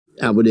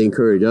I would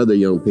encourage other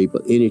young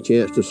people, any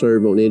chance to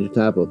serve on any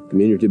type of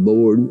community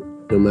board,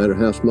 no matter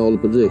how small the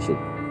position,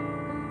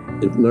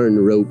 is learn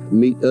the ropes,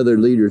 meet other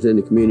leaders in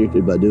the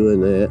community by doing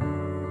that.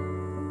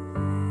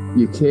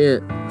 You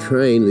can't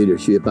train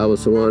leadership. I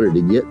was so honored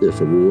to get this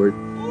award.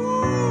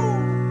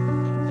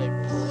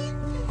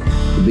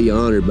 To be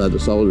honored by the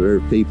Salt of the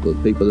Earth people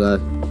that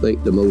I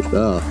think the most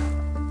of.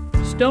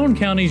 Stone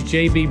County's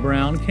J.B.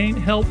 Brown can't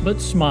help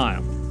but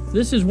smile.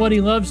 This is what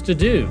he loves to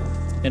do.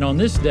 And on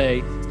this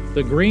day,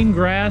 the green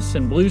grass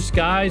and blue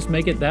skies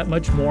make it that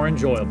much more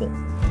enjoyable.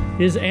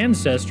 His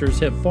ancestors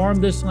have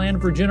farmed this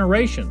land for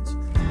generations,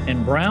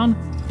 and Brown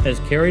has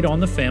carried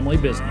on the family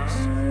business.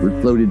 We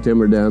floated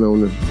timber down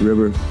on the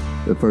river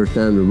the first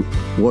time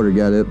the water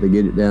got up to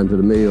get it down to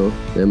the mill.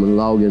 Then when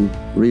logging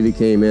really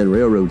came in,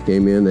 railroads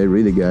came in, they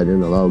really got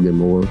into logging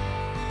more.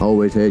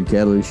 Always had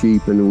cattle and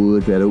sheep in the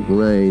woods, had open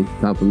range,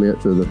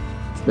 compliments of the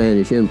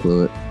Spanish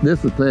influence.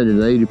 This was planted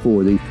in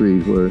 '84, these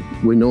trees were.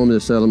 We normally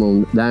sell them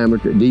on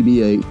diameter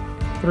DB8.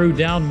 Through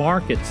down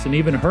markets and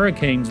even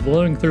hurricanes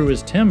blowing through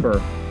his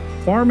timber,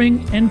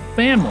 farming and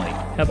family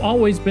have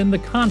always been the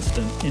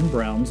constant in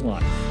Brown's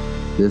life.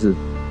 This has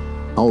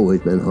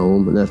always been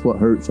home, and that's what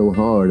hurt so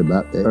hard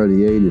about the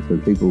early '80s when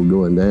people were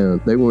going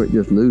down. They weren't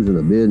just losing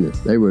a business,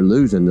 they were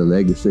losing the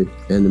legacy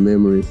and the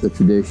memories, the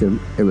tradition,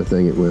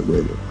 everything that went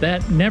with it.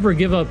 That never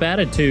give up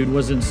attitude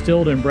was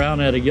instilled in Brown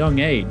at a young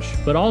age,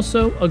 but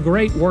also a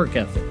great work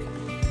ethic.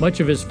 Much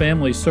of his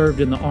family served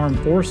in the armed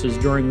forces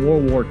during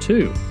World War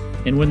II,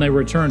 and when they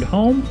returned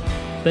home,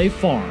 they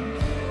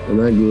farmed. When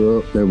I grew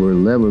up, there were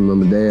 11 of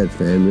my dad's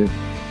family,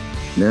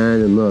 9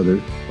 in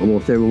mother.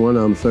 Almost every one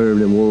of them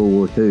served in World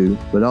War II,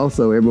 but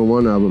also every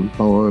one of them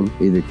farmed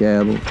either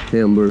cattle,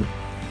 timber.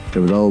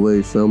 There was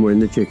always somewhere in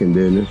the chicken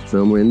business,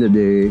 somewhere in the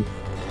dairy,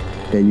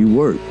 and you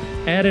worked.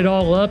 Add it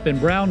all up, and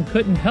Brown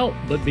couldn't help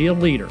but be a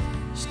leader.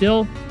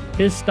 Still,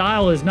 his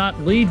style is not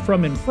lead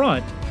from in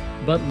front,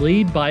 but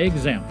lead by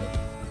example.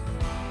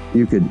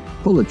 You could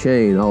pull a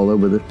chain all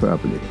over this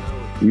property.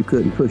 You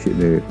couldn't push it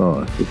very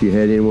far. If you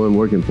had anyone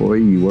working for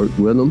you, you worked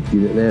with them.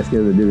 You didn't ask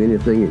them to do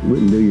anything you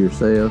wouldn't do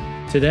yourself.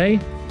 Today,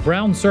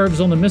 Brown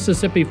serves on the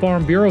Mississippi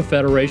Farm Bureau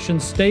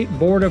Federation's State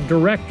Board of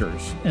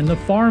Directors and the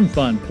Farm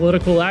Fund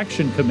Political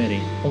Action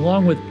Committee,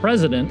 along with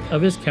president of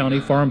his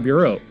county farm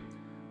bureau.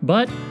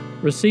 But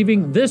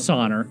receiving this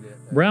honor,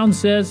 Brown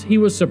says he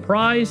was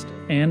surprised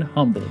and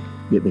humbled.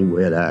 Get me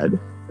wet-eyed.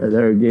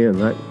 There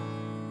again,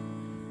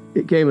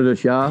 it came as a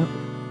shock.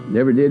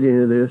 Never did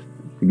any of this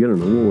to get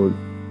an award.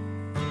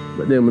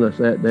 But then when I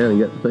sat down and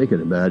got to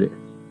thinking about it,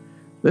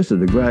 this is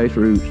the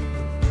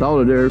grassroots, Salt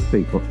of the Earth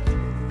people.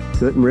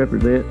 Couldn't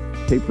represent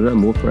people that I'm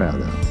more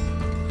proud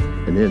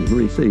of. And then to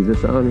receive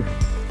this honor.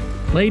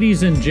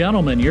 Ladies and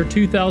gentlemen, your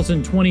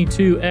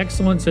 2022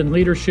 Excellence in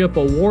Leadership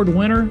Award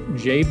winner,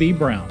 J.B.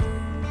 Brown.